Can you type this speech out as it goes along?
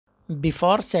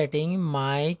Before setting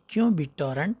my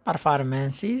qBittorrent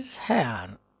performance is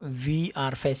here. We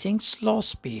are facing slow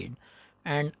speed,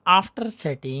 and after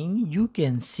setting you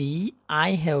can see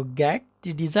I have get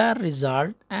the desired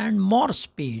result and more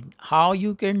speed. How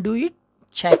you can do it?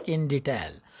 Check in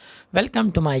detail.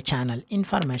 Welcome to my channel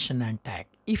Information and Tech.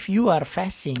 If you are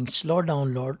facing slow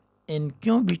download in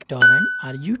qBittorrent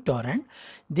or uTorrent,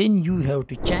 then you have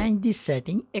to change this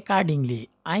setting accordingly.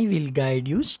 I will guide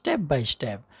you step by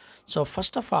step. So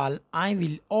first of all, I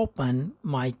will open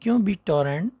my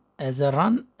qBittorrent as a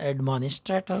run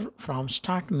administrator from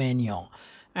start menu,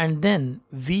 and then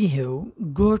we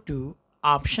have go to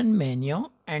option menu,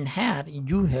 and here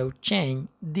you have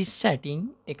changed this setting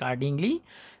accordingly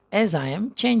as I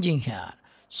am changing here.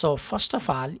 So first of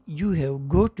all, you have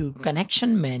go to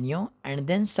connection menu and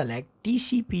then select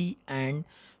TCP and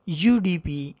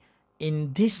UDP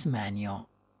in this menu.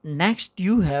 Next,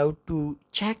 you have to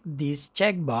check this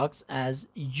checkbox as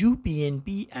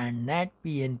UPnP and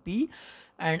NetPnP,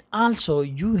 and also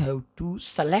you have to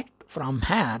select from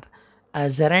here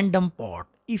as a random port.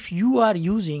 If you are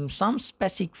using some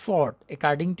specific port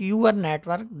according to your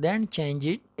network, then change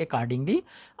it accordingly.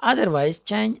 Otherwise,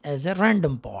 change as a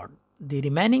random port. The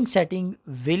remaining setting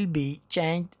will be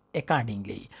changed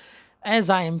accordingly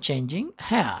as I am changing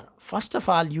here. First of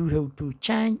all, you have to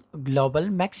change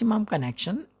global maximum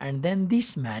connection and then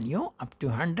this menu up to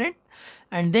 100,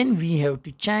 and then we have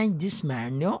to change this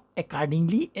menu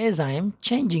accordingly as I am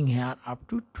changing here up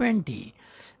to 20.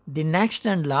 The next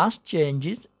and last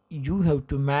changes you have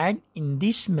to make in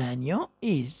this menu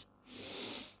is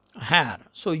here.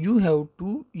 So you have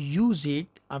to use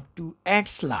it up to add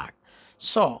slot.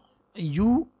 So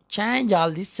you change all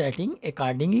this setting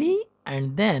accordingly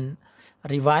and then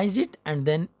revise it and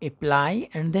then apply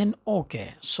and then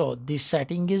OK. So this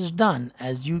setting is done.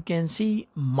 As you can see,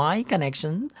 my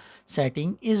connection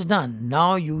setting is done.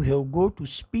 Now you have go to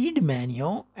speed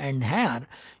menu, and here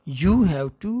you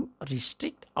have to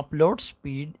restrict upload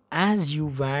speed as you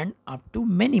went up to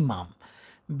minimum.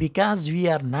 Because we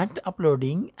are not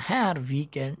uploading, here we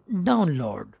can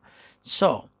download.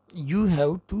 So you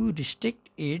have to restrict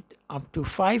it up to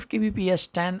 5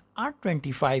 kbps, 10 or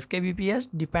 25 kbps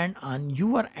depend on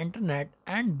your internet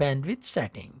and bandwidth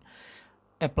setting.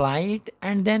 Apply it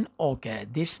and then OK.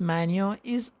 This menu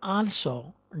is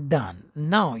also done.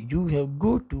 Now you have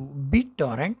go to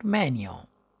BitTorrent menu.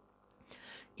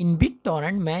 In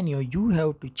BitTorrent menu, you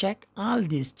have to check all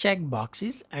these check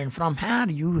boxes, and from here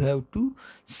you have to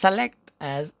select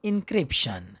as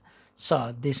encryption.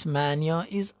 So this menu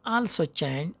is also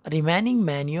changed. Remaining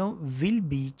menu will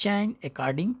be changed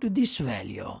according to this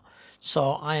value.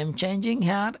 So I am changing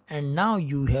here, and now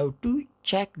you have to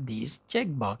check these check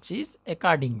boxes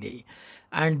accordingly.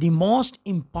 And the most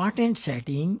important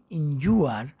setting in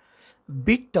your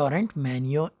BitTorrent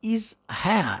menu is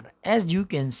here. As you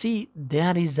can see,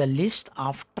 there is a list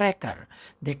of tracker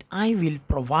that I will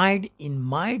provide in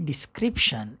my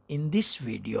description in this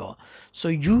video. So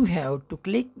you have to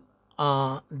click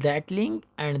that link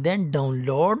and then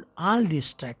download all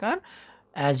this tracker.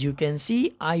 As you can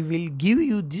see, I will give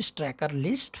you this tracker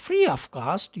list free of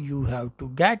cost. You have to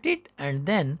get it and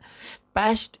then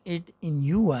paste it in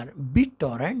your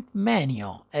BitTorrent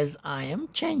menu as I am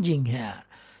changing here.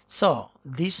 So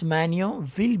this menu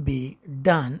will be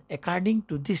done according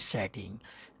to this setting.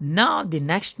 Now the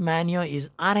next menu is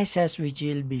RSS, which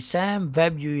will be same,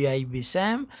 web UI be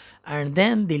same, and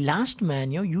then the last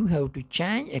menu you have to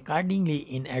change accordingly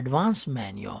in advanced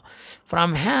menu.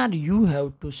 From here you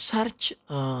have to search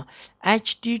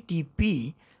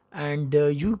HTTP, and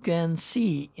you can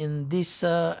see in this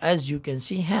as you can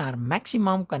see here,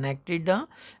 maximum connected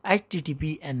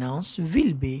HTTP announced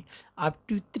will be up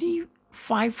to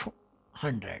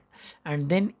 500, and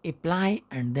then apply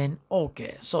and then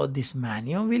OK. So this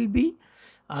menu will be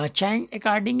changed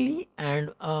accordingly,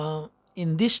 and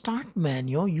in this start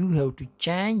menu you have to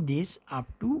change this up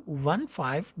to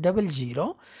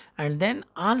 1500, and then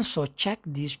also check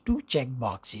these two check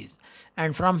boxes,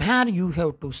 and from here you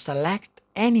have to select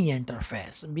any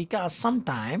interface, because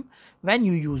sometime when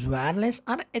you use wireless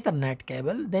or Ethernet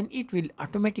cable, then it will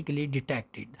automatically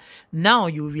detect it. Now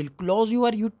you will close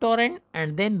your uTorrent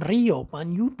and then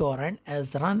reopen uTorrent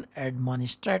as run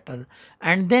administrator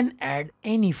and then add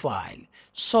any file.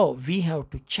 So we have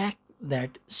to check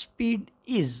that speed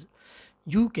is,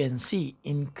 you can see,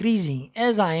 increasing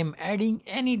as I am adding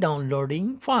any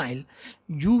downloading file.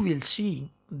 You will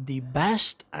see the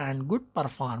best and good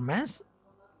performance.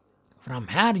 From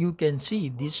here you can see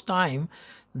this time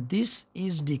this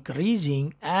is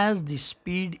decreasing as the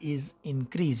speed is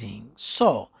increasing.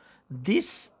 So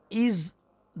this is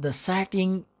the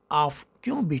setting of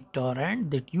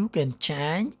qBittorrent that you can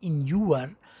change in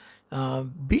your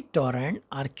BitTorrent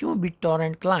or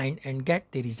qBittorrent client and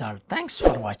get the result. Thanks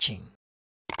for watching.